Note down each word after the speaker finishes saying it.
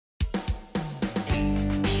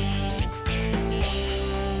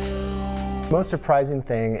Most surprising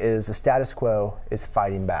thing is the status quo is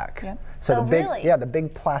fighting back. Yep. So the big, really? the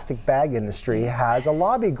big plastic bag industry has a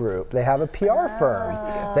lobby group. They have a PR firm.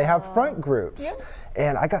 They have front groups. Yep.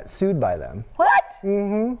 And I got sued by them. What?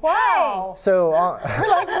 Mm-hmm. Why? So, Like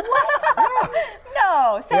what?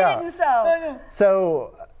 No, say Yeah. it and so.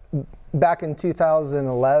 so back in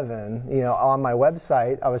 2011, on my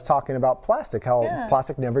website, I was talking about plastic, how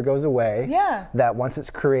plastic never goes away. Yeah. That once it's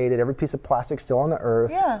created, every piece of plastic's still on the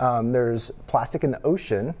earth. Yeah. There's plastic in the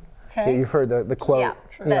ocean. Okay. You've heard the quote, Yeah,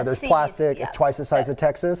 true. there's Seas, plastic, yeah. it's twice the size of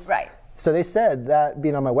Texas. Right. So they said that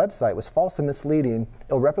being on my website was false and misleading,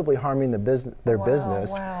 irreparably harming their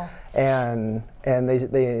business. Wow. And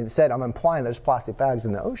they said I'm implying there's plastic bags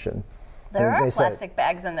in the ocean. There And are they said- plastic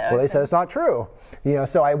bags in the ocean. Well, they said it's not true.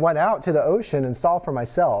 So I went out to the ocean and saw for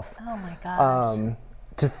myself. Oh my gosh.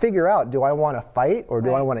 To figure out, do I want to fight or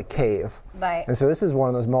do I want to cave? Right. And so this is one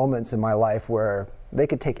of those moments in my life where they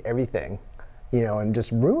could take everything, and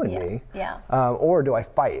just ruin me. Yeah. Or do I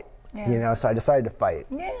fight? Yeah. So I decided to fight.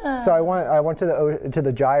 Yeah. So I went to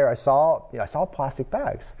the gyre. I saw plastic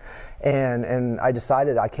bags, and I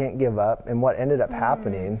decided I can't give up. And what ended up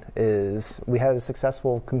happening is we had a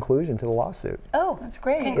successful conclusion to the lawsuit. Oh, That's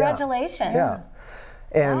great. Congratulations. Yeah.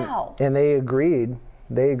 And Wow. and they agreed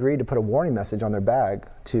to put a warning message on their bag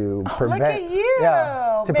to prevent. Look at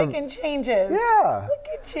you to making changes. Yeah.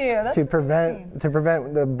 Look at you. That's to amazing.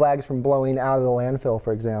 prevent the bags from blowing out of the landfill,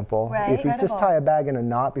 for example. Right. If you just Incredible. tie a bag in a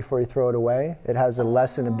knot before you throw it away, it has a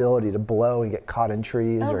lessened ability to blow and get caught in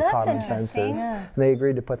trees Oh, or that's caught in interesting. fences. Yeah. And they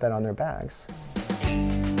agreed to put that on their bags.